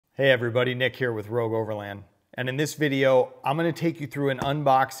Hey everybody, Nick here with Rogue Overland. And in this video, I'm going to take you through an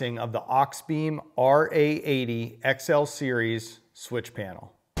unboxing of the Auxbeam RA80 XL Series switch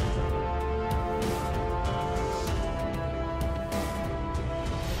panel.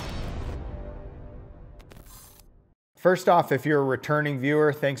 First off, if you're a returning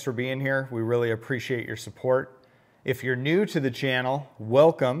viewer, thanks for being here. We really appreciate your support. If you're new to the channel,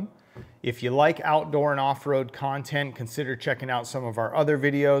 welcome. If you like outdoor and off-road content, consider checking out some of our other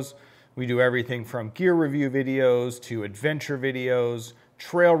videos. We do everything from gear review videos to adventure videos,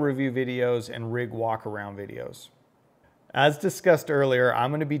 trail review videos, and rig walk-around videos. As discussed earlier, I'm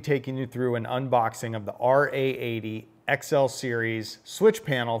going to be taking you through an unboxing of the RA80 XL Series switch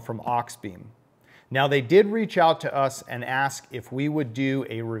panel from Auxbeam. Now, they did reach out to us and ask if we would do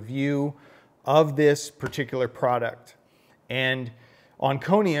a review of this particular product. And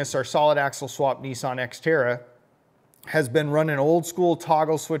Onconius, our solid axle swap Nissan Xterra, has been running old school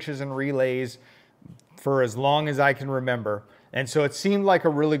toggle switches and relays for as long as I can remember. And so it seemed like a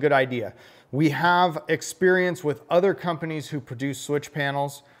really good idea. We have experience with other companies who produce switch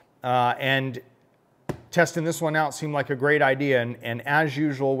panels, and testing this one out seemed like a great idea. And as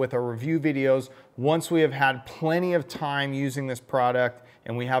usual with our review videos, once we have had plenty of time using this product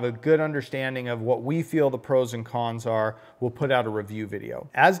and we have a good understanding of what we feel the pros and cons are, we'll put out a review video.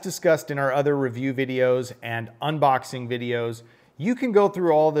 As discussed in our other review videos and unboxing videos, you can go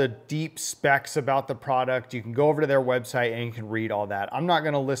through all the deep specs about the product. You can go over to their website and you can read all that. I'm not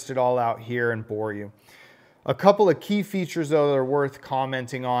going to list it all out here and bore you. A couple of key features, though, that are worth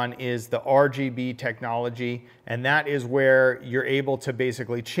commenting on is the RGB technology, and that is where you're able to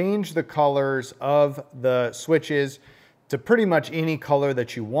basically change the colors of the switches to pretty much any color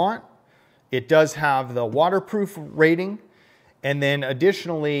that you want. It does have the waterproof rating, and then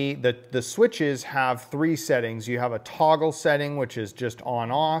additionally, the switches have three settings. You have a toggle setting, which is just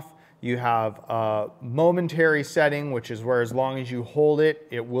on-off. You have a momentary setting, which is where as long as you hold it,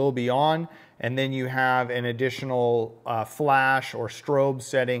 it will be on. And then you have an additional flash or strobe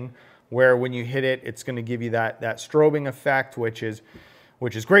setting where when you hit it, it's going to give you that strobing effect, which is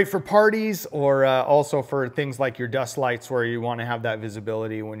great for parties or also for things like your dust lights where you want to have that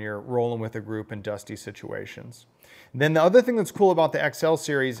visibility when you're rolling with a group in dusty situations. Then the other thing that's cool about the XL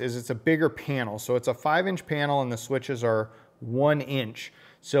series is it's a bigger panel. So it's a 5-inch panel and the switches are 1 inch.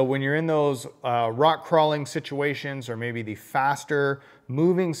 So when you're in those rock crawling situations or maybe the faster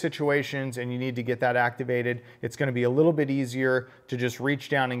moving situations and you need to get that activated, it's going to be a little bit easier to just reach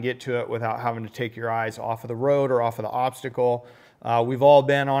down and get to it without having to take your eyes off of the road or off of the obstacle. We've all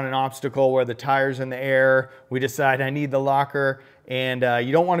been on an obstacle where the tire's in the air, we decide I need the locker, and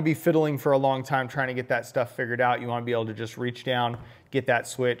you don't want to be fiddling for a long time trying to get that stuff figured out. You want to be able to just reach down, get that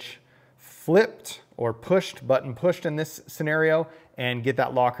switch flipped or pushed, button pushed in this scenario, and get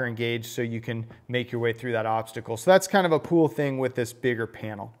that locker engaged so you can make your way through that obstacle. So that's kind of a cool thing with this bigger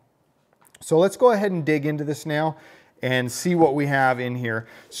panel. So let's go ahead and dig into this now and see what we have in here.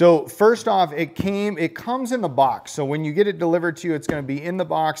 So first off, it comes in the box. So when you get it delivered to you, it's going to be in the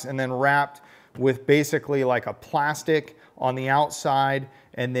box and then wrapped with basically like a plastic on the outside,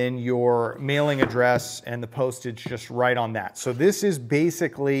 and then your mailing address and the postage just right on that. So this is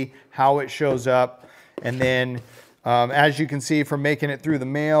basically how it shows up. And then as you can see from making it through the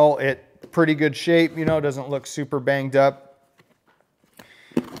mail, it's pretty good shape, you know, doesn't look super banged up.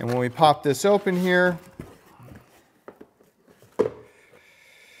 And when we pop this open here,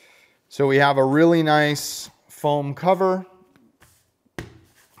 so we have a really nice foam cover.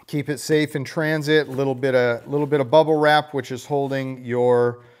 Keep it safe in transit. A little bit of bubble wrap, which is holding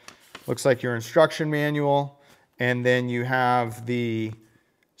your, looks like your instruction manual. And then you have the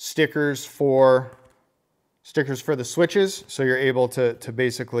stickers for the switches. So you're able to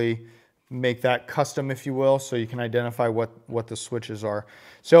basically make that custom, if you will, so you can identify what the switches are.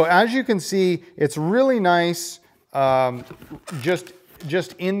 So as you can see, it's really nice,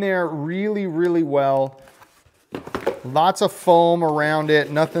 just in there really, really well. Lots of foam around it.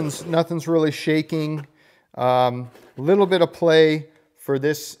 Nothing's really shaking. Little bit of play for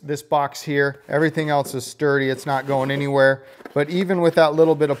this box here. Everything else is sturdy. It's not going anywhere. But even with that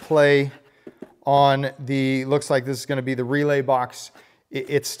little bit of play on the, looks like this is going to be the relay box,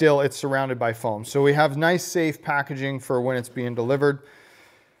 it's surrounded by foam. So we have nice, safe packaging for when it's being delivered.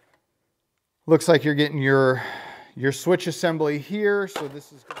 Looks like you're getting your switch assembly here. So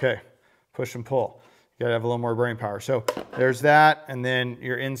this is okay. Push and pull. You gotta have a little more brain power. So there's that, and then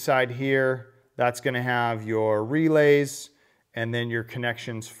you're inside here. That's gonna have your relays and then your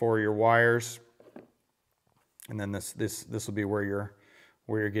connections for your wires. And then this will be where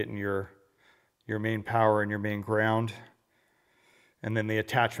you're getting your main power and your main ground. and then the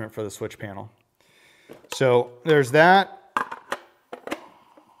attachment for the switch panel. So there's that.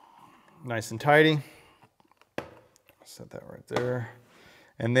 Nice and tidy. Set that right there.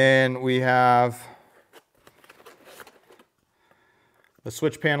 And then we have the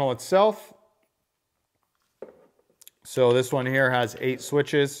switch panel itself. So this one here has 8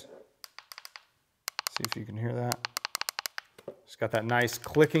 switches. See if you can hear that. It's got that nice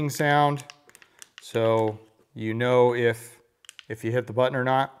clicking sound, so you know if you hit the button or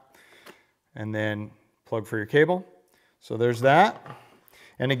not. And then plug for your cable. So there's that.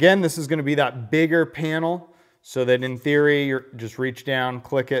 And again, this is going to be that bigger panel, so that in theory, you just reach down,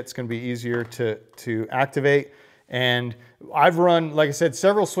 click it. It's going to be easier to activate. And I've run, like I said,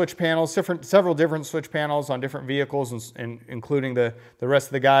 several switch panels, several different switch panels on different vehicles, and including the rest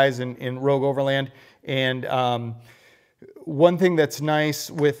of the guys in Rogue Overland. And one thing that's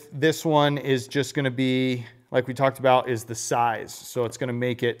nice with this one is just going to be, like we talked about, is the size. So it's going to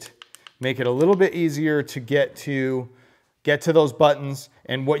make it a little bit easier to get to those buttons.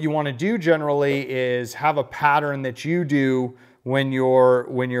 And what you want to do generally is have a pattern that you do when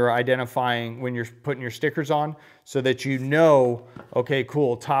you're identifying, when you're putting your stickers on, so that you know, okay,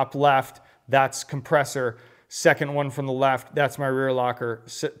 cool, top left, that's compressor. Second one from the left, that's my rear locker.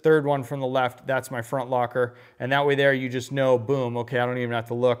 Third one from the left, that's my front locker. And that way there, you just know, boom, okay, I don't even have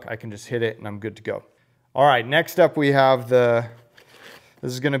to look. I can just hit it and I'm good to go. All right, next up we have this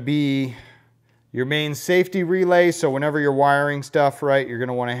is gonna be your main safety relay. So whenever you're wiring stuff, right, you're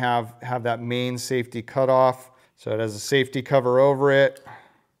gonna wanna have that main safety cutoff. So it has a safety cover over it.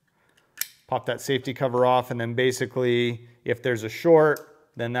 Pop that safety cover off, and then basically, if there's a short,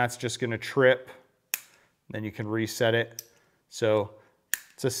 then that's just gonna trip. Then you can reset it. So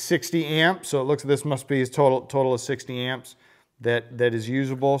it's a 60 amp, so it looks like this must be a total of 60 amps that is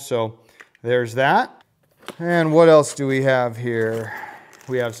usable. So there's that. And what else do we have here?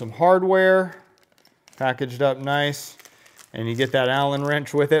 We have some hardware packaged up nice. And you get that Allen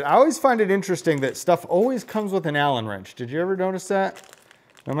wrench with it. I always find it interesting that stuff always comes with an Allen wrench. Did you ever notice that?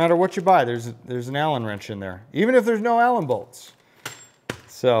 No matter what you buy, there's an Allen wrench in there, even if there's no Allen bolts.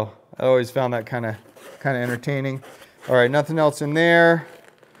 So I always found that kind of entertaining. All right, nothing else in there.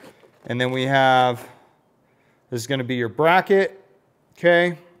 And then we have, this is going to be your bracket.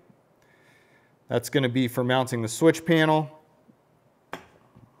 Okay, that's going to be for mounting the switch panel.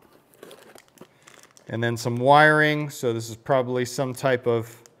 And then some wiring. So this is probably some type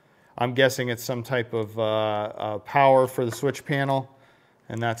of, I'm guessing it's some type of power for the switch panel.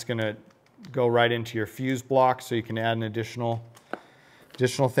 And that's gonna go right into your fuse block, so you can add an additional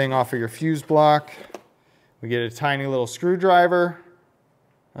thing off of your fuse block. We get a tiny little screwdriver.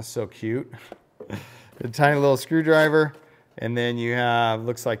 That's so cute. A tiny little screwdriver. And then you have,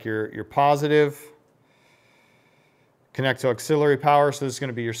 looks like your positive. Connect to auxiliary power, so this is going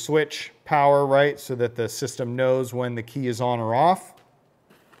to be your switch power, right? So that the system knows when the key is on or off.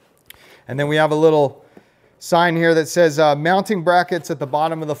 And then we have a little sign here that says mounting brackets at the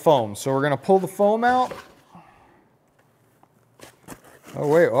bottom of the foam. So we're going to pull the foam out.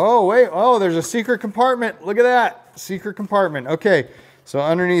 Oh, there's a secret compartment. Look at that, secret compartment. Okay, so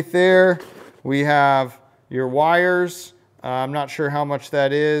underneath there, we have your wires. I'm not sure how much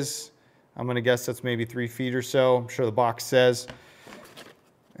that is. I'm gonna guess that's maybe 3 feet or so. I'm sure the box says.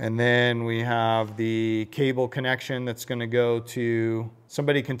 And then we have the cable connection that's gonna go to,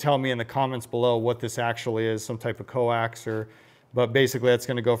 somebody can tell me in the comments below what this actually is, some type of coax, but basically that's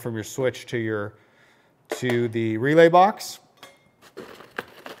gonna go from your switch to the relay box.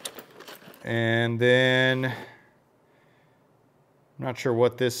 And then, I'm not sure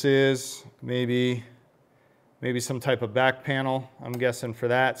what this is, maybe some type of back panel, I'm guessing, for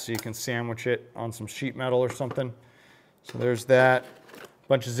that, so you can sandwich it on some sheet metal or something. So there's that.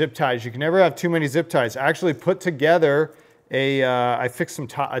 Bunch of zip ties. You can never have too many zip ties. I actually put together I fixed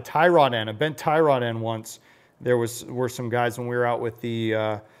a tie rod end, a bent tie rod end once. There were some guys when we were out with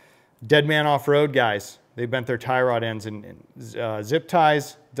the Dead Man Off-Road guys. They bent their tie rod ends in zip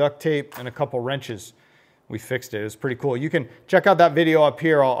ties, duct tape, and a couple wrenches. We fixed it. It was pretty cool. You can check out that video up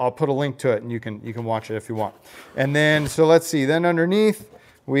here. I'll put a link to it, and you can watch it if you want. And then, so let's see. Then underneath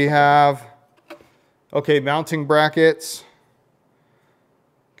we have, okay, mounting brackets.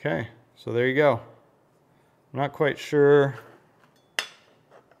 Okay, so there you go. I'm not quite sure.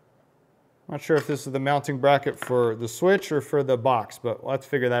 Not sure if this is the mounting bracket for the switch or for the box, but let's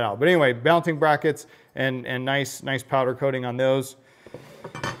figure that out. But anyway, mounting brackets and nice powder coating on those.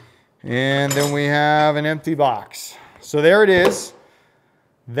 And then we have an empty box. So there it is.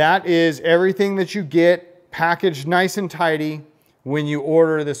 That is everything that you get packaged nice and tidy when you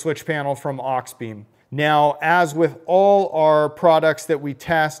order the switch panel from Auxbeam. Now, as with all our products that we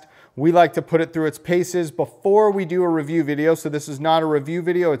test, we like to put it through its paces before we do a review video. So this is not a review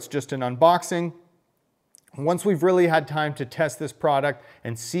video, it's just an unboxing. Once we've really had time to test this product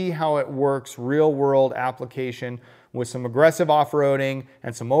and see how it works, real world application with some aggressive off-roading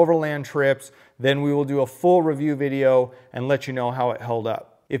and some overland trips, then we will do a full review video and let you know how it held up.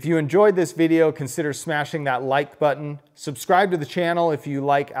 If you enjoyed this video, consider smashing that like button. Subscribe to the channel if you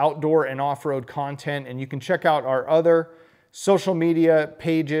like outdoor and off-road content, and you can check out our other social media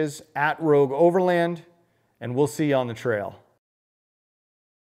pages at Rogue Overland, and we'll see you on the trail.